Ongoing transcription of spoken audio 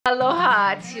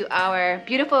Aloha to our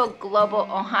beautiful global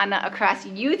ohana across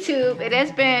YouTube. It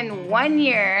has been 1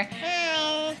 year.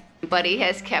 Buddy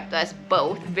has kept us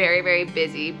both very, very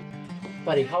busy.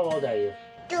 Buddy, how old are you?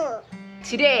 2.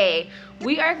 Today,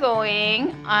 we are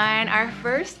going on our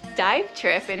first dive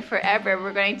trip in forever.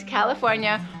 We're going to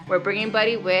California. We're bringing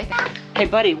Buddy with. Hey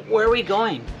buddy, where are we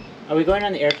going? Are we going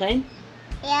on the airplane?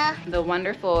 Yeah. The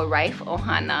wonderful Riffe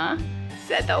Ohana.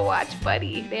 Said they'll watch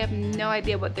Buddy. They have no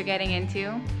idea what they're getting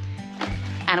into.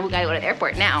 And we gotta go to the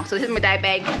airport now. So this is my dive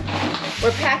bag.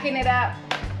 We're packing it up.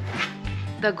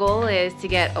 The goal is to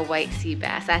get a white sea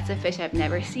bass. That's a fish I've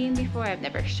never seen before. I've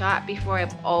never shot before.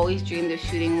 I've always dreamed of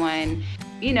shooting one.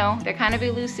 You know, they're kind of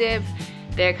elusive.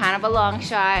 They're kind of a long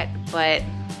shot, but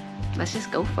let's just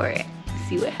go for it.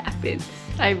 See what happens.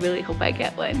 I really hope I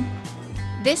get one.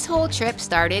 This whole trip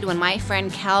started when my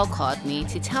friend Cal called me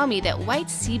to tell me that white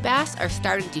sea bass are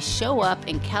starting to show up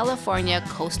in California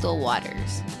coastal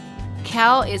waters.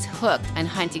 Cal is hooked on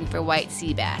hunting for white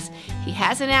sea bass. He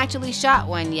hasn't actually shot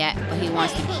one yet, but he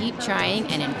wants to keep trying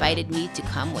and invited me to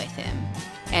come with him.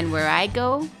 And where I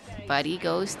go, Buddy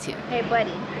goes too. Hey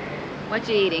Buddy, what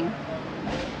you eating?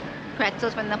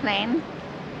 Pretzels from the plane?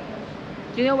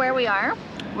 Do you know where we are?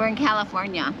 We're in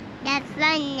California. That's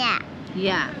Sonia.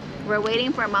 Yeah. We're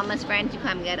waiting for Mama's friend to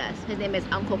come get us. His name is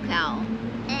Uncle Cal.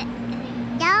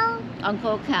 No.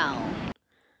 Uncle Cal.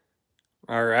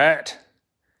 All right.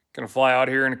 Gonna fly out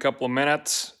here in a couple of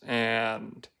minutes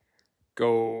and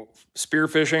go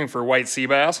spearfishing for white sea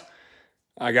bass.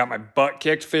 I got my butt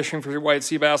kicked fishing for white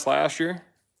sea bass last year.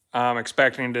 I'm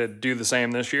expecting to do the same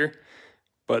this year.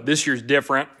 But this year's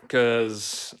different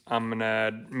because I'm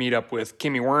gonna meet up with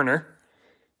Kimi Werner.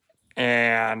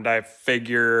 And I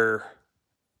figure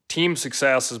team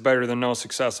success is better than no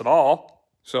success at all.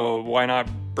 So why not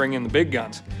bring in the big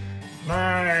guns?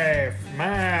 Knife,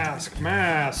 mask,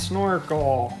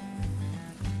 snorkel.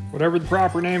 Whatever the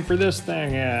proper name for this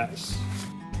thing is.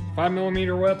 5mm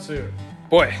wetsuit.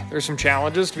 Boy, there's some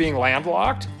challenges to being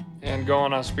landlocked and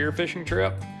going on a spearfishing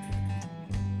trip.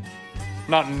 I'm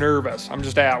not nervous, I'm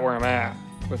just at where I'm at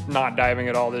with not diving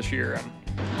at all this year.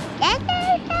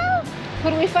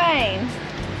 What do we find?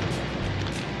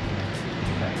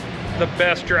 The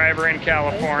best driver in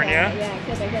California.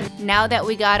 Now that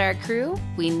we got our crew,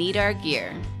 we need our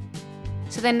gear.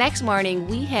 So the next morning,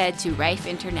 we head to Riffe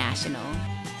International.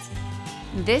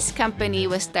 This company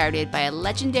was started by a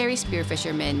legendary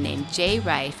spearfisherman named J.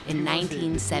 Riffe in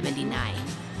 1979.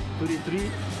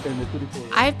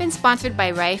 I've been sponsored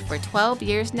by Riffe for 12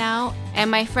 years now, and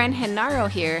my friend Henaro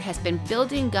here has been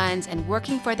building guns and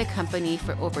working for the company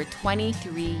for over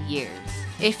 23 years.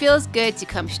 It feels good to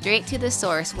come straight to the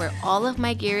source where all of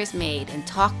my gear is made and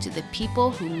talk to the people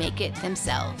who make it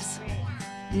themselves.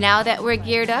 Now that we're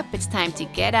geared up, it's time to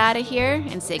get out of here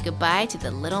and say goodbye to the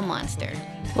little monster.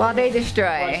 While they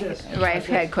destroy Riffe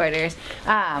headquarters,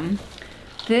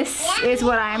 this is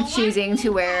what I'm choosing to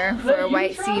wear for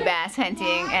white sea bass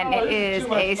hunting, and it is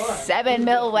a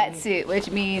 7mm wetsuit, which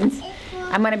means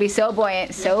I'm gonna be so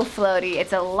buoyant, so floaty.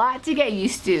 It's a lot to get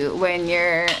used to when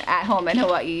you're at home in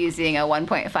Hawaii using a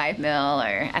 1.5mm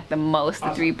or at the most a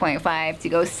 3.5. To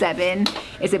go 7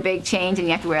 is a big change, and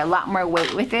you have to wear a lot more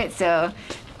weight with it, so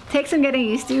it takes some getting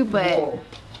used to, but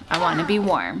I wanna be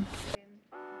warm.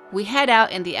 We head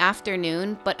out in the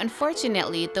afternoon, but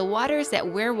unfortunately, the waters that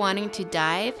we're wanting to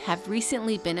dive have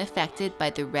recently been affected by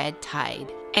the red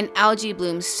tide. An algae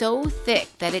bloom so thick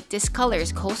that it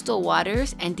discolors coastal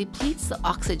waters and depletes the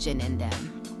oxygen in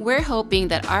them. We're hoping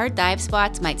that our dive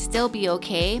spots might still be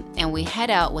okay, and we head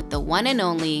out with the one and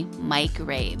only Mike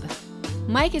Raabe.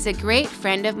 Mike is a great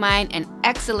friend of mine, an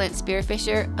excellent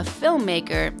spearfisher, a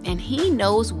filmmaker, and he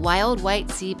knows wild white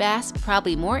sea bass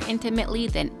probably more intimately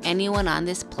than anyone on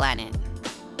this planet.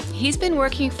 He's been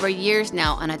working for years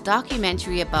now on a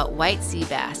documentary about white sea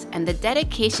bass, and the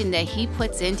dedication that he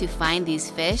puts in to find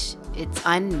these fish, it's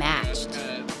unmatched.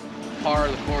 Par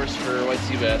of the course for white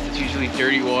sea bass. It's usually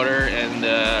dirty water and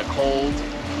cold.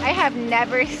 I have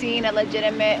never seen a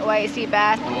legitimate white sea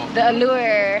bass. The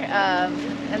allure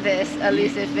of this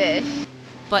elusive fish.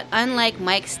 But unlike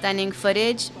Mike's stunning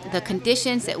footage, the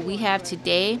conditions that we have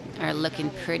today are looking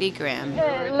pretty grim.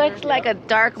 It looks like a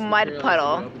dark mud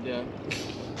puddle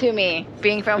to me,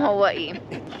 being from Hawaii.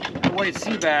 White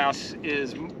sea bass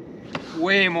is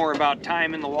way more about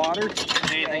time in the water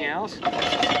than anything else.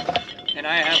 And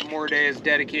I have more days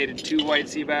dedicated to white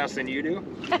sea bass than you do.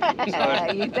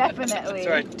 So, you definitely.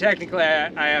 So technically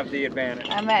I have the advantage.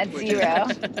 I'm at 0.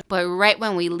 But right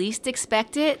when we least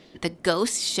expect it, the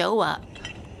ghosts show up.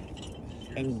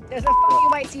 There's a fucking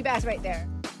white sea bass right there.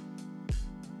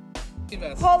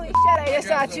 Holy shit, I just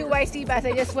saw 2 white sea bass.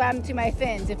 I just swam to my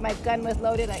fins. If my gun was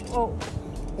loaded, like, oh,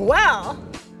 wow.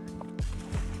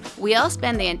 We all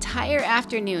spend the entire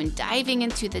afternoon diving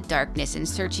into the darkness and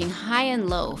searching high and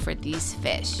low for these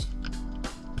fish.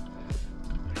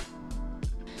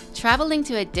 Traveling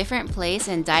to a different place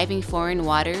and diving foreign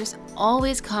waters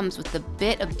always comes with a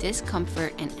bit of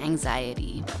discomfort and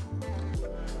anxiety.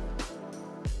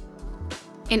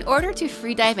 In order to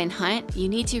freedive and hunt, you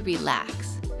need to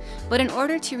relax. But in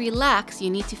order to relax, you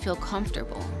need to feel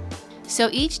comfortable. So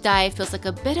each dive feels like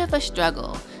a bit of a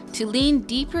struggle to lean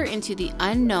deeper into the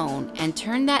unknown and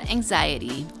turn that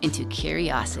anxiety into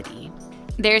curiosity.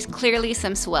 There's clearly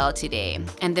some swell today,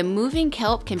 and the moving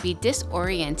kelp can be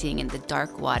disorienting in the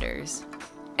dark waters.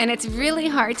 And it's really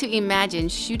hard to imagine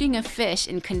shooting a fish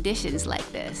in conditions like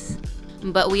this.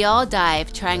 But we all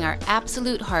dive, trying our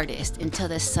absolute hardest until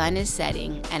the sun is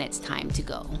setting and it's time to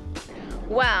go.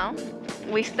 Well,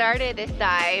 we started this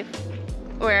dive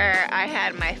where I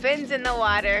had my fins in the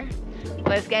water,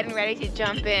 was getting ready to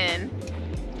jump in,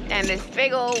 and this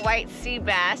big old white sea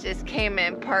bass just came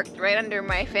and parked right under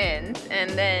my fins,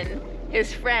 and then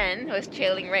his friend was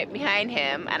trailing right behind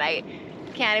him, and I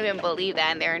can't even believe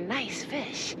that, and they're nice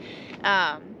fish.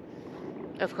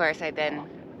 Of course, I then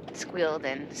squealed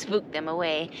and spooked them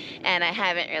away, and I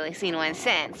haven't really seen one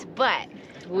since, but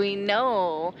we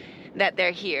know that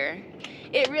they're here.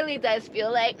 It really does feel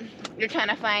like you're trying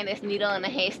to find this needle in a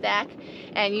haystack,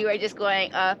 and you are just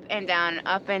going up and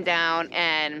down,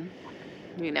 and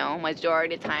you know,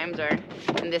 majority of times, or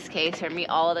in this case for me,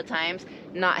 all the times,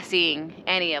 not seeing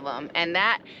any of them. And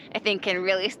that, I think, can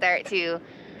really start to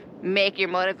make your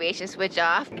motivation switch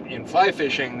off. In fly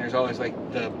fishing, there's always like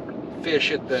the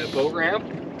fish at the boat ramp,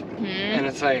 and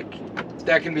it's like,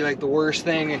 that can be like the worst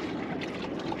thing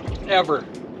ever.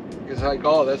 It's like,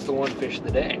 oh, that's the one fish of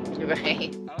the day.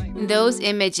 Right. Those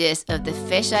images of the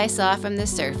fish I saw from the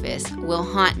surface will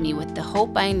haunt me with the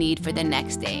hope I need for the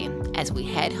next day as we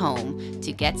head home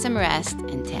to get some rest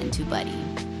and tend to Buddy.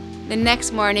 The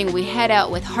next morning, we head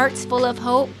out with hearts full of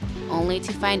hope, only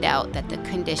to find out that the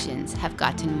conditions have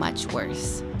gotten much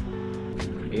worse.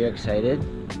 Are you excited?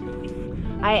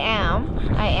 I am.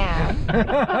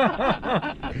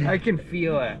 I can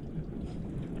feel it.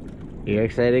 Are you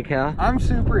excited, Cal? I'm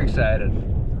super excited.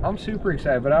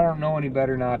 But I don't know any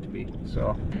better not to be,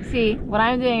 so. See, what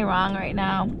I'm doing wrong right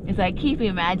now is I keep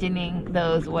imagining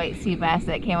those white sea bass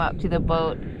that came up to the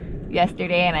boat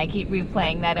yesterday, and I keep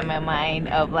replaying that in my mind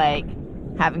of like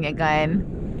having a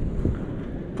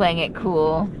gun, playing it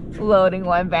cool, loading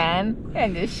one band,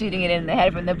 and just shooting it in the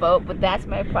head from the boat. But that's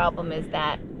my problem, is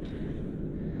that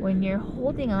when you're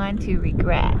holding on to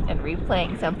regret and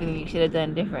replaying something you should have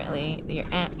done differently,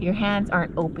 your hands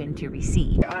aren't open to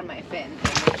receive. On my fin.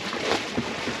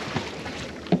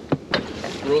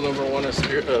 Rule number 1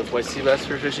 of white sea bass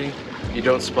spear fishing: you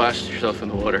don't splash yourself in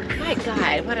the water. My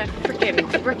God, what a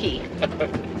freaking rookie.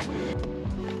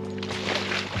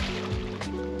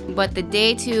 But the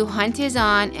day 2 hunt is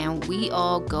on, and we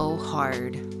all go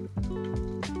hard.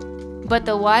 But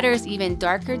the water is even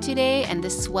darker today, and the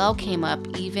swell came up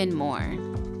even more,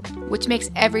 which makes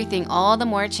everything all the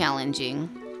more challenging.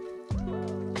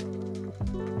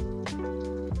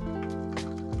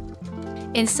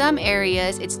 In some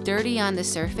areas, it's dirty on the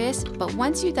surface, but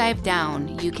once you dive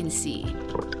down, you can see.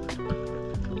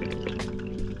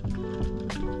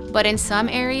 But in some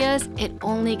areas, it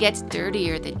only gets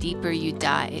dirtier the deeper you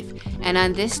dive. And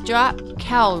on this drop,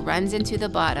 Cal runs into the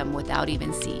bottom without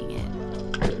even seeing it.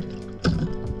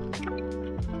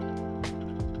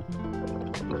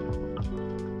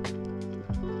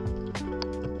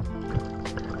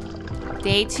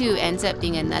 Day 2 ends up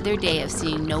being another day of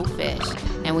seeing no fish,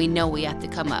 and we know we have to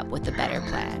come up with a better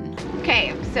plan.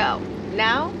 Okay, so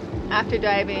now, after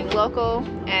diving local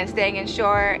and staying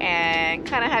inshore and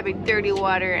kind of having dirty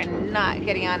water and not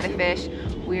getting on the fish,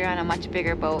 we're on a much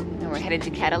bigger boat and we're headed to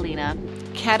Catalina.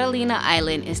 Catalina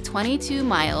Island is 22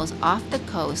 miles off the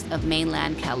coast of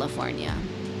mainland California.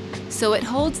 So it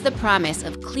holds the promise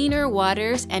of cleaner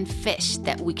waters and fish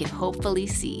that we can hopefully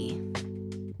see.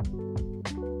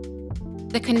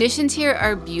 The conditions here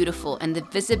are beautiful and the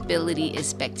visibility is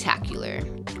spectacular.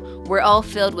 We're all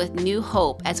filled with new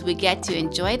hope as we get to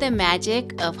enjoy the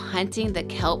magic of hunting the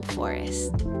kelp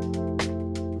forest.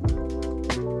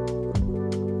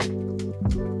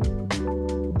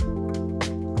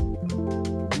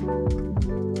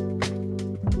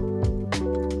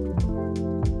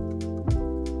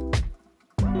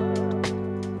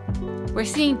 We're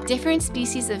seeing different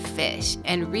species of fish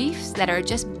and reefs that are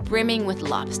just brimming with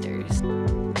lobsters.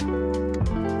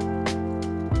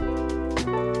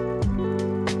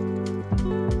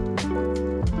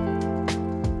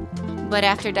 But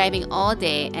after diving all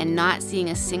day and not seeing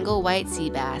a single white sea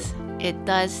bass, it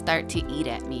does start to eat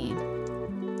at me.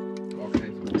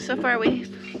 So far I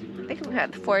think we've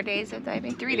had 4 days of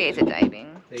diving, 3 days of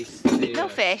diving. No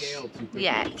fish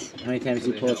yet. How many times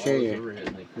do you pull a trigger?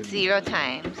 0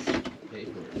 times.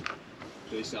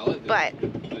 But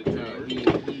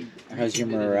How's your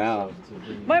morale?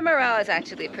 my morale is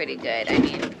actually pretty good. I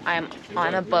mean, I'm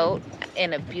on a boat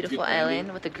in a beautiful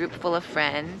island with a group full of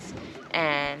friends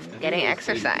and getting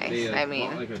exercise. I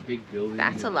mean,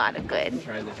 that's a lot of good,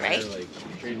 right?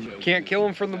 Can't kill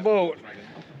him from the boat.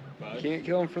 Can't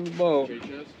kill him from the boat.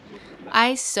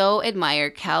 I so admire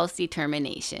Cal's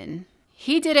determination.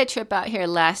 He did a trip out here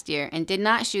last year and did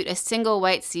not shoot a single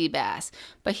white sea bass,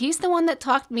 but he's the one that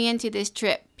talked me into this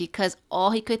trip because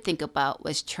all he could think about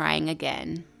was trying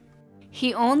again.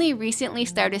 He only recently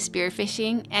started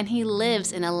spearfishing and he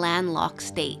lives in a landlocked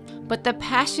state, but the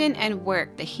passion and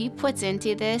work that he puts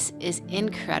into this is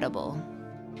incredible.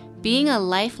 Being a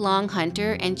lifelong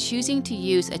hunter and choosing to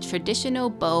use a traditional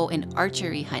bow in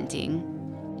archery hunting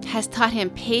has taught him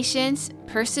patience,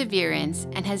 perseverance,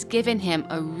 and has given him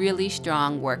a really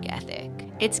strong work ethic.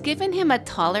 It's given him a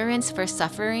tolerance for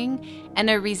suffering and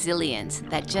a resilience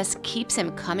that just keeps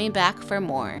him coming back for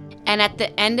more. And at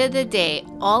the end of the day,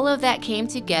 all of that came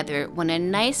together when a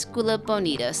nice gula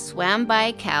bonita swam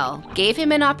by Cal, gave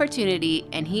him an opportunity,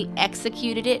 and he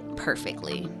executed it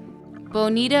perfectly.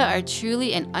 Bonita are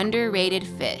truly an underrated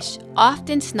fish,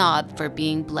 often snobbed for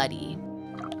being bloody.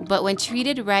 But when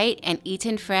treated right and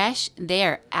eaten fresh, they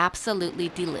are absolutely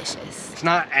delicious. It's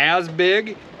not as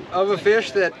big of a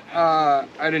fish that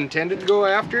I'd intended to go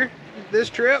after this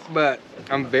trip, but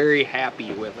I'm very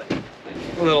happy with it.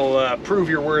 A little prove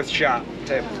your worth shot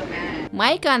type of thing.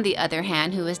 Mike, on the other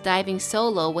hand, who was diving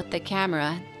solo with the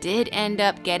camera, did end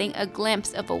up getting a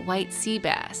glimpse of a white sea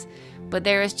bass, but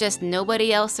there was just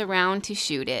nobody else around to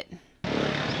shoot it.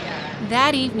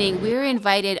 That evening, we were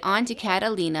invited onto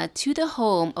Catalina to the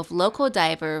home of local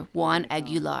diver Juan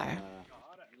Aguilar.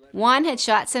 Juan had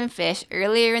shot some fish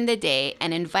earlier in the day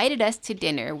and invited us to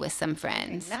dinner with some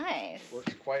friends. Nice.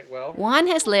 Works quite well. Juan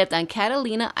has lived on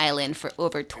Catalina Island for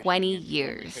over 20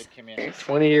 years.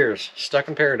 20 years, stuck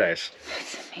in paradise.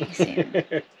 That's amazing.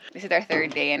 This is our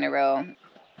 3rd day in a row.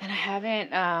 And I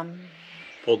haven't,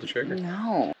 Pulled the trigger?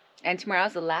 no. And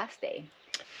tomorrow's the last day.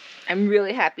 I'm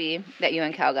really happy that you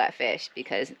and Cal got fish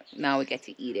because now we get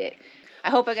to eat it. I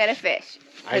hope I get a fish,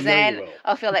 because then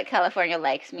I'll feel like California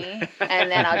likes me,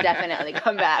 and then I'll definitely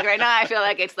come back. Right now I feel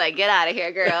like it's like, get out of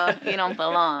here, girl. You don't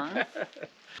belong.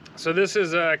 So this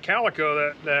is a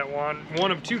calico that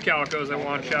one of 2 calicos that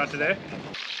Juan shot today.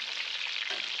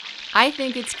 I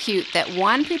think it's cute that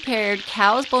Juan prepared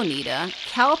Cal's bonita,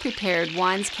 Cal prepared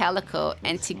Juan's calico,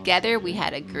 and together we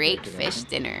had a great fish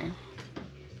dinner.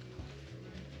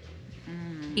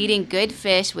 Eating good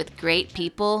fish with great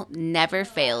people never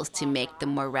fails to make the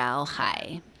morale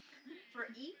high.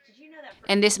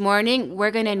 And this morning,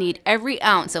 we're gonna need every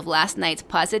ounce of last night's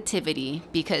positivity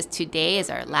because today is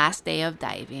our last day of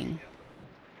diving.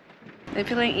 I'm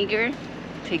feeling eager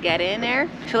to get in there,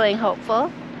 feeling hopeful,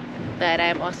 but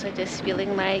I'm also just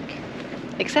feeling like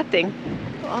accepting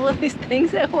all of these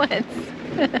things at once.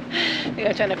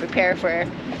 I'm trying to prepare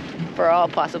for all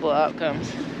possible outcomes.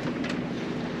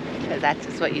 Because that's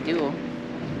just what you do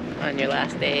on your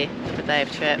last day of a dive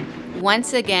trip.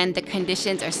 Once again, the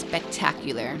conditions are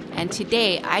spectacular, and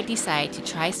today I decide to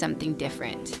try something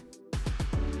different.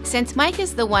 Since Mike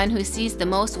is the one who sees the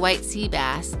most white sea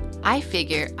bass, I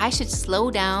figure I should slow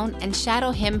down and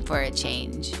shadow him for a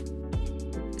change.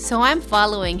 So I'm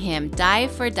following him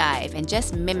dive for dive and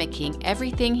just mimicking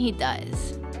everything he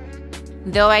does.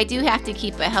 Though I do have to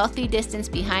keep a healthy distance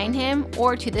behind him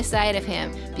or to the side of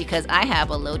him because I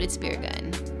have a loaded spear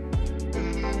gun.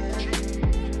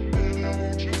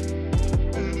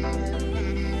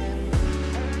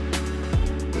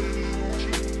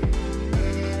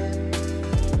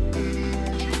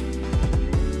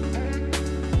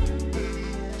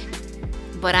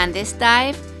 But on this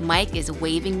dive, Mike is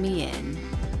waving me in.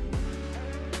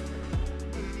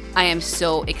 I am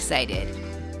so excited.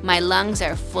 My lungs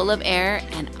are full of air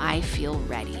and I feel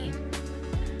ready.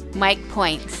 Mike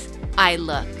points, I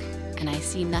look, and I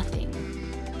see nothing.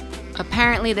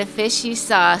 Apparently the fish he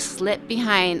saw slipped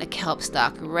behind a kelp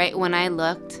stalk right when I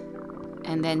looked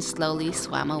and then slowly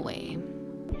swam away.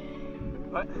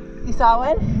 What? You saw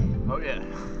one? Oh yeah.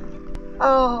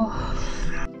 Oh.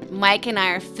 Mike and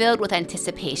I are filled with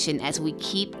anticipation as we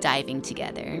keep diving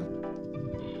together.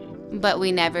 But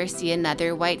we never see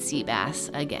another white sea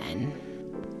bass again.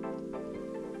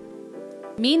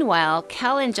 Meanwhile,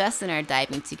 Cal and Justin are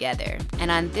diving together, and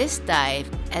on this dive,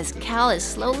 as Cal is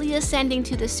slowly ascending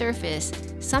to the surface,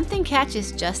 something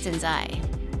catches Justin's eye.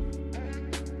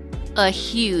 A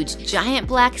huge, giant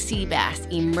black sea bass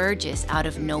emerges out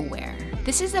of nowhere.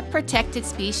 This is a protected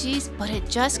species, but it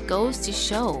just goes to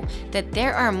show that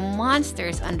there are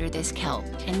monsters under this kelp,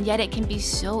 and yet it can be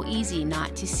so easy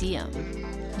not to see them.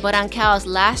 But on Cal's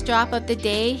last drop of the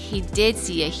day, he did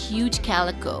see a huge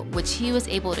calico, which he was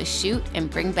able to shoot and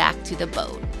bring back to the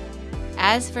boat.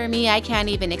 As for me, I can't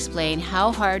even explain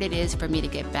how hard it is for me to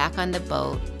get back on the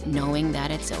boat, knowing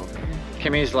that it's over.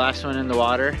 Kimmy's last one in the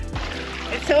water.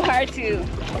 It's so hard to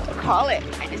call it.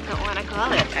 I just don't want to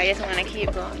call it. I just want to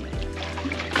keep going.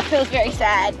 It feels very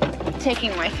sad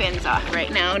taking my fins off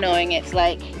right now, knowing it's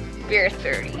like beer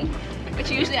 30,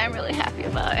 which usually I'm really happy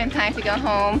about. And time to go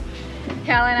home.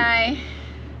 Cal and I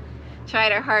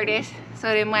tried our hardest,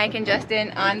 so did Mike and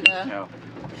Justin on the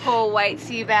whole white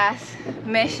sea bass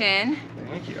mission.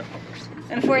 Thank you.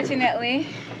 Unfortunately,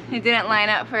 it didn't line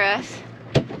up for us.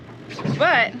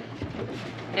 But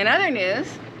in other news,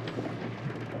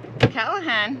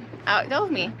 Callaghan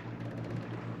outdove me.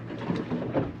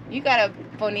 You got a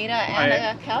bonita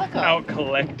and a calico.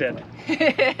 Out-collected.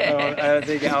 I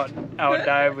think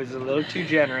out-dive was a little too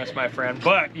generous, my friend.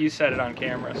 But you said it on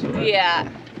camera, so yeah.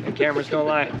 The cameras don't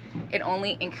lie. It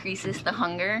only increases the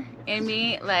hunger in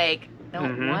me. Like, I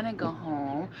don't want to go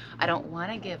home. I don't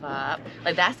want to give up.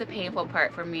 Like, that's the painful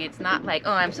part for me. It's not like,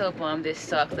 oh, I'm so bummed, this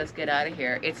sucks, let's get out of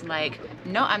here. It's like,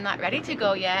 no, I'm not ready to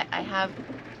go yet. I have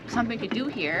something to do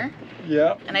here.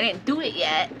 Yeah. And I didn't do it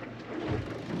yet.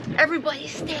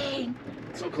 Everybody's staying.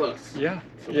 So close. Yeah.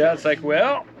 Yeah, it's like,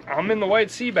 well, I'm in the white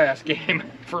sea bass game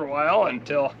for a while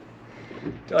until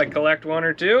I collect one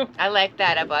or two. I like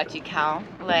that about you, Cal.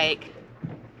 Like,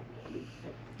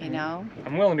 you know,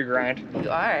 I'm willing to grind. you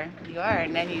are.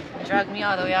 And then you drug me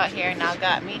all the way out here and now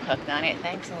got me hooked on it.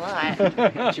 Thanks a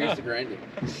lot. Cheers to grinding.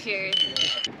 Cheers.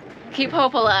 Keep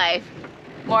hope alive.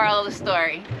 Moral of the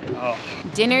story. Oh.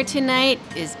 Dinner tonight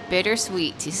is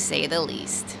bittersweet to say the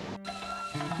least.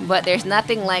 But there's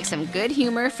nothing like some good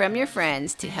humor from your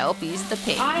friends to help ease the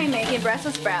pain. I'm making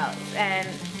Brussels sprouts, and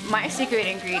my secret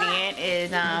ingredient is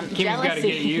Kimmy's got to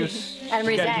get used. and She's got to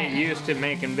resent. get used to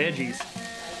making veggies.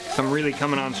 So I'm really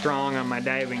coming on strong on my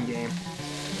diving game,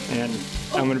 and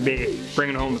I'm going to be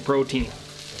bringing home the protein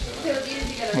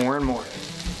more and more.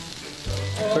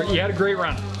 So you had a great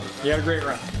run. You had a great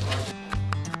run.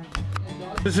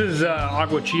 This is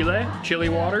agua chili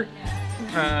water.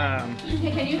 Can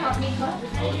you help me cook?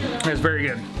 It's very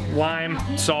good. Lime,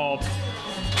 salt,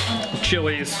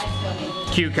 chilies,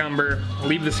 cucumber.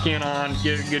 Leave the skin on,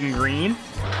 get it good and green.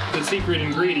 The secret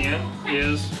ingredient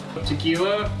is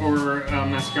tequila or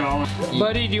mezcal.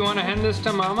 Buddy, do you want to hand this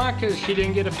to Mama because she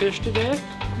didn't get a fish today?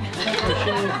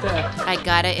 I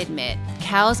gotta admit,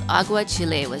 Cal's agua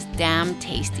chile was damn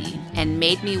tasty and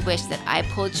made me wish that I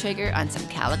pulled trigger on some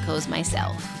calicos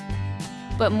myself.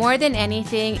 But more than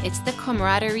anything, it's the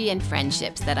camaraderie and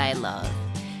friendships that I love.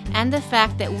 And the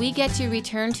fact that we get to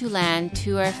return to land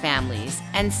to our families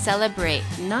and celebrate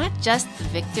not just the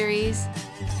victories,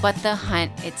 but the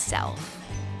hunt itself.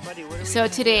 So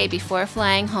today, before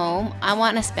flying home, I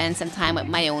want to spend some time with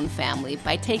my own family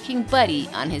by taking Buddy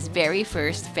on his very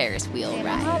first Ferris wheel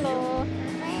ride. Hello.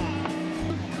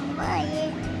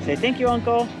 Say thank you,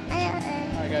 Uncle.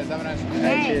 Alright guys, have a nice one.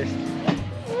 Alright, cheers.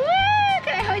 Woo!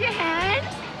 Can I hold your hand?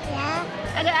 Yeah.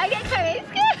 I get coming.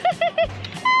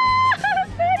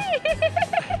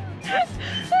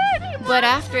 But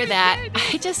after that,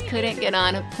 I just couldn't get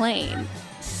on a plane.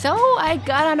 So I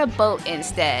got on a boat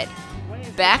instead.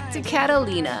 Back to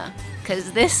Catalina,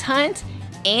 cause this hunt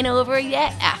ain't over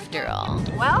yet after all.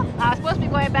 Well, I was supposed to be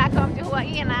going back home to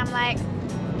Hawaii and I'm like,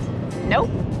 nope.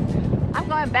 I'm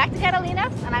going back to Catalina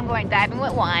and I'm going diving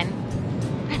with Juan.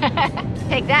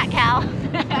 Take that, Cal.